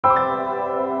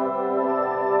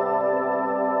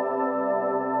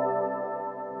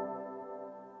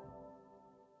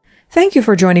Thank you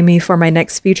for joining me for my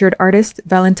next featured artist,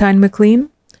 Valentine McLean.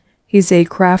 He's a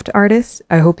craft artist.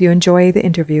 I hope you enjoy the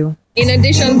interview. In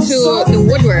addition to the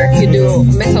woodwork, you do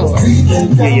metal work.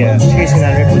 Yeah, tracing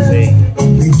and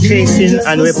repose. Tracing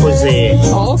and repose.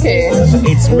 Oh, okay.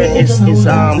 It's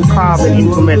carving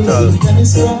into metal.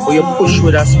 Or you push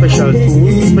with a special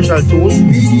tool.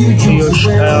 So you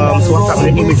so what happens,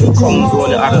 the image will come on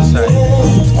the other side.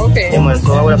 Okay. Yeah, man,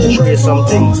 so I would have to show you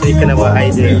something so you can have an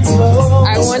idea.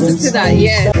 I want to see that,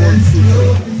 yes.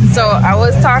 So I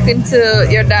was talking to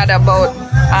your dad about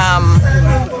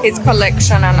his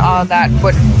collection and all that,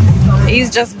 but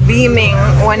he's just beaming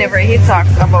whenever he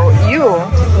talks about you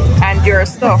and your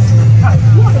stuff,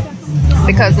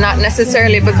 because not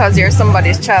necessarily because you're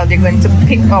somebody's child you're going to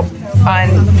pick up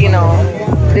on, you know,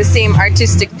 the same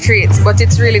artistic traits, but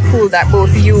it's really cool that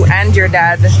both you and your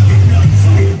dad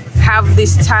have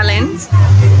this talent,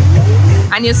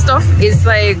 and your stuff is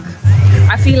like,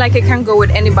 I feel like it can go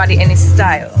with anybody, any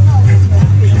style.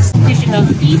 Traditional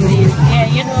pieces. Yeah,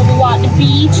 you know, we walk the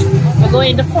beach, we go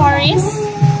in the forest,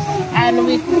 and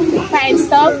we find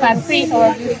stuff and create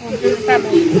our beautiful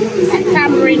family. Like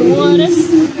tamarind wood.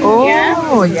 Oh,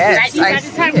 yeah. Yes. Like these are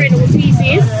the tamarind wood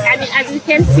pieces, and as you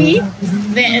can see,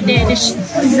 the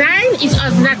design is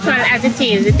as natural as it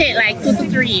is. It takes like 2 to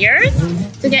 3 years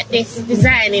to get this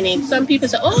design in it. Some people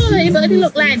say, oh, it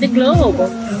look like the globe.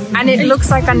 And it looks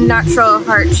like a natural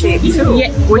heart shape too,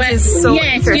 yeah, which is so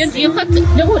interesting. You cut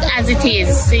the wood as it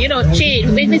is, so you don't change.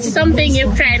 If it's something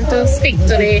you're trying to stick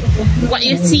to what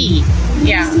you see,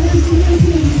 yeah.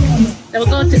 So we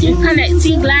go to collect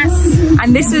sea glass.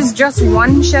 And this is just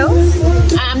one shell?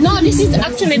 No, this is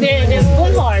actually the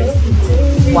bullhorn.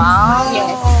 Wow.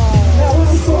 Yes.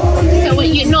 So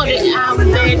you know the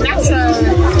natural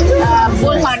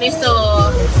bullhorn is so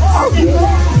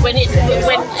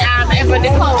whenever the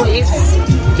cow is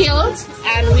killed,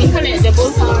 and we collect the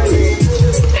bullhorn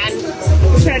and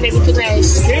turn it into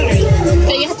nice jewelry.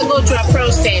 So you have to go through a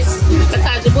process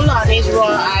because the bullhorn is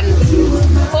raw. And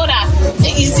hold on,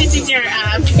 this is your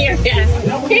area.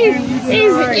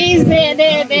 He's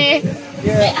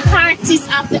the artist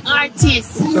of the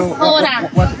artist. So hold on.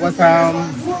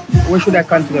 where should I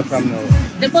continue from now?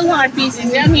 The bullhorn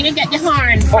pieces. I mean, you get the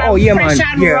horn from yeah, man. fresh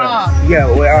and raw. Yeah,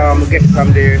 we get it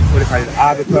from the, what do you call it,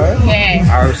 arbiter,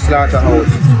 or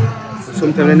slaughterhouse. So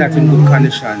sometimes they're not in good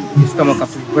condition. The stomach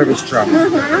has to be very strong.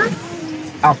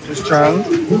 After strong,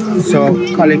 so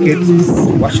collect it,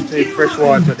 wash it in fresh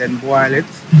water, then boil it.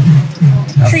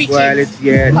 Boil it,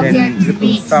 then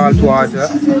put salt water,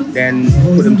 then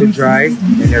put them to dry,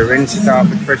 then you rinse it off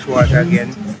with fresh water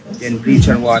again. Then bleach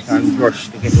and water and brush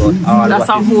to get out all. That's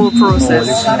a whole process.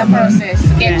 That's a process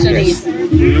to get to this.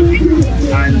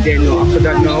 And then after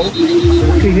that now,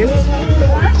 clean it,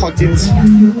 cut it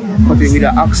with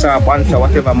an axe or bandsaw,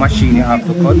 whatever machine you have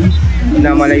to cut.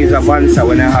 Normally I use a bandsaw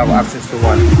when I have access to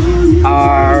one.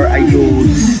 Or I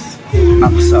use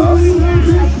axe.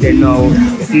 Then now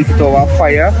heat it over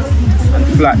fire and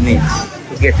flatten it.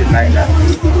 Get it like that.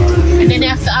 And then you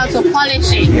have to also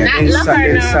polish it. Not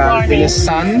lacquer in the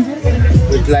sun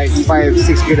with like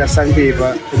 5-6 grade of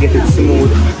sandpaper to get it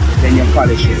smooth, then you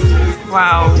polish it.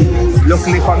 Wow.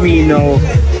 Luckily for me now,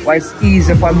 why it's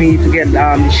easy for me to get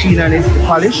the sheen on it to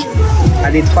polish. I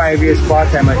did 5 years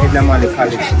part-time at Edna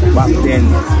College back then.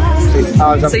 So it's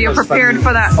all so you're prepared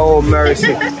for that? Oh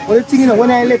mercy. Well, the thing, you know,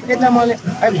 when I left Edna,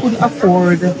 I couldn't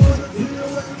afford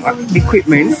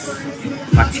equipment,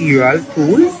 material,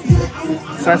 tools.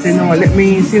 So I said, no, let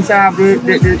me, since I have the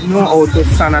know-how to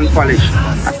sand and polish,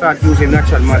 I start using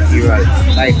natural material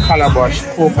like calabash,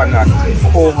 coconut,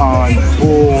 cohorn,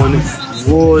 bone,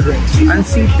 wood, and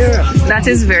cedar. That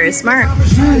is very smart.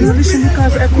 Yeah, listen,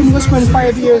 because I couldn't go spend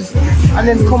 5 years and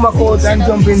then come back out and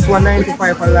jump into a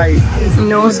 9-to-5 for life.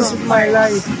 No, this is my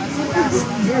life.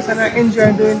 Yes, and I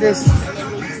enjoy doing this.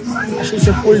 It's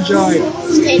a full joy.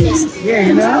 Yeah,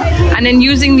 you know? And then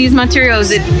using these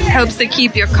materials, it helps to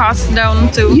keep your costs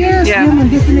down too. Yes, yeah, man,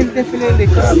 definitely.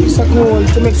 It's a goal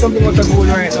to make something out of gold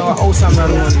right now. Awesome, man.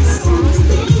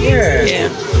 Yeah,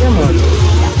 man.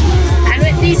 And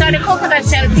with these are the coconut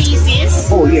shell pieces.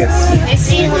 Oh, yes. You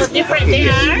see how different they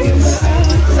are?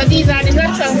 So these are the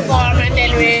natural form, and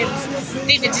then we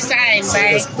did the design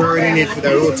by just burning it with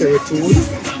a rotary tool.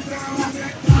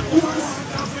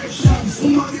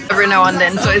 Every now and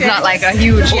then, so it's not like a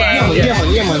huge one.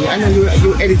 Yeah, man. I know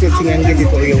you edit your thing and get it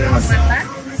where you want.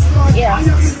 Yeah.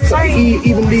 So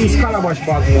even these calabash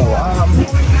bags now,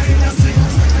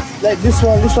 like this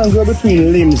one go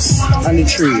between limbs and the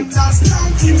tree.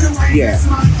 Yeah.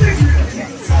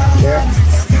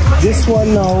 This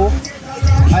one now,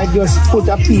 I just put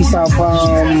a piece of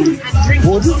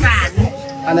wood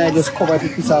and I just cover it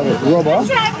with a piece of rubber.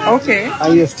 Okay.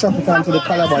 And you just chop it onto the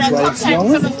calabash while it's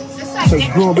young. So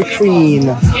it grow between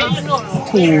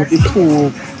the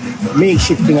two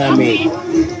makeshift thing I made.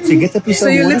 So you get a piece of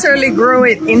wood. So you literally grow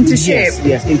it into shape?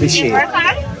 Yes, into shape.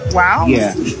 Wow.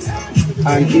 Yeah.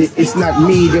 And it's not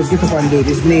me just get up and do it,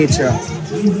 it's nature.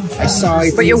 I saw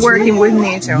it. But you're working with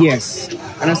nature? Yes.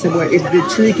 And I said, well, if the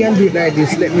tree can do it like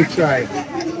this, let me try.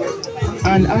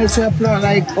 And also I plant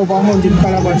like over 100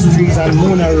 calabash trees on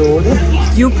Mona Road.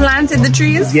 You planted the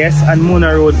trees? Yes, on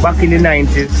Mona Road back in the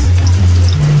 90s.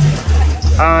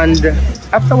 And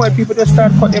after a while, people just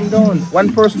start cut them down.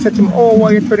 One person said to me, oh,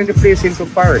 why are you turning the place into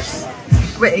forest?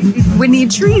 Wait, we need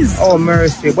trees. Oh,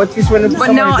 mercy. But it's when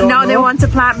now they want to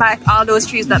plant back all those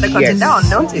trees that they're cutting down,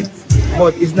 don't it?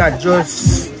 But it's not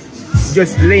just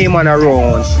layman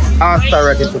around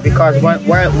after it, because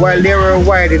while they were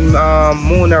widening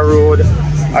Mona Road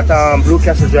at Blue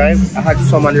Castle Drive, I had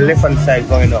some on the left hand side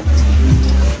going up.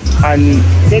 And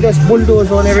they just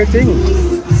bulldoze on everything.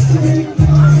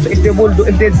 So if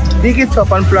they dig it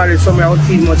up and plant it somewhere, I would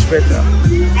feel much better.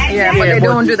 Yeah, but they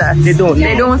don't do that. They don't.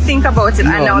 They don't think about it,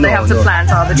 and now they have to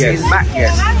plant all the trees back.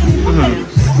 Yes.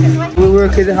 We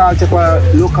work in the hard to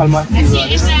local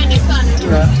materials.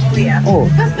 Yeah. Oh,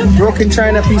 broken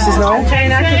china pieces now.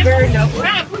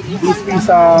 These pieces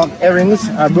are earrings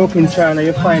are broken china.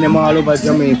 You find them all over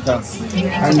Jamaica,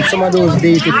 and some of those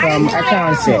dated from, I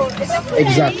can't say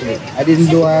exactly. I didn't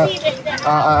do a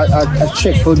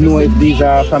check to know if these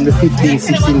are from the 15,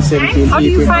 16, 17. How do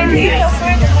you find these?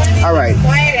 All right.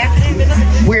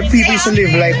 Where people used to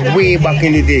live like way back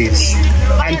in the days,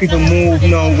 and people move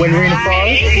now when rain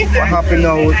falls. What happen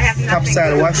now?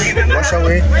 Topsoil wash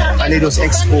away, and they just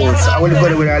expose. So I will go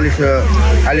there with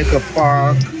a little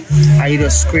fork, and you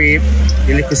just scrape,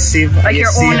 a little sieve, like your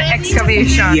own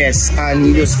excavation. Yes, and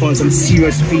you just found some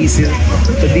serious pieces.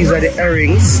 So these are the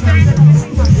earrings.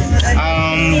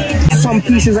 Some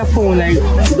pieces are found like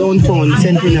downtown,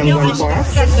 Central and Grand Park.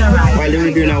 While they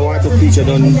were doing a water feature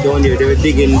down there, they were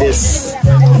digging this.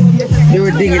 They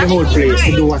were digging the whole place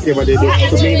to do whatever they do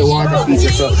to make the water feature.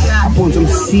 So I found some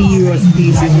serious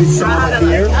pieces with some over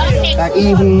there. Like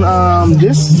even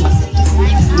this.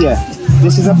 Yeah.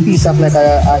 This is a piece of like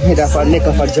a head of a neck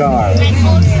of a jar.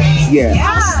 Yeah.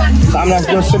 So I'm not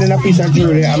just selling a piece of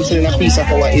jewelry, I'm selling a piece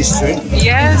of our history.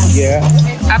 Yes. Yeah.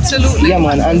 Absolutely. Yeah,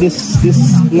 man. And this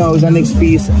now is the next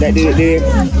piece that the lid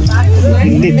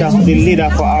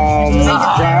of jar.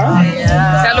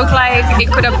 That look like it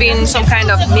could have been some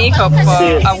kind of makeup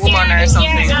for a woman or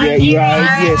something. Yeah, you're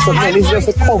right. Yeah. So this is just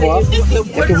a cover,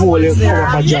 like a whole cover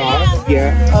of a jar.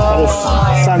 Yeah. I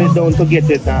just sand it down to get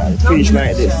it finished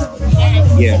like this.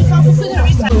 Yeah.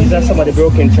 These are some of the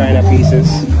broken china pieces,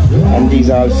 and these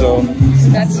also.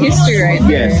 That's history, right?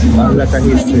 Yes, a lot of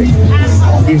history.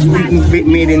 These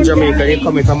made in Jamaica, they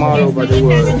come from all over the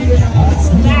world.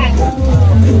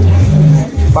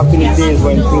 Back in the days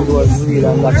when things was real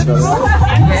and natural.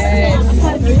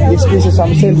 This piece is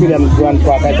from St. William's Grand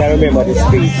Park. I can remember this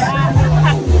piece.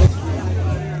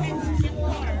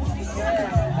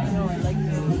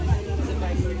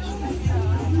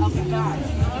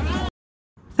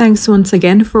 Thanks once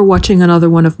again for watching another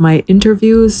one of my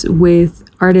interviews with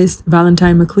artist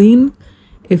Valentine McLean.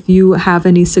 If you have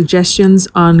any suggestions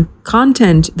on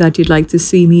content that you'd like to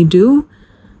see me do,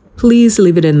 please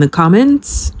leave it in the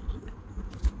comments.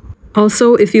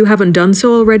 Also, if you haven't done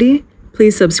so already,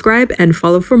 please subscribe and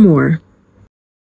follow for more.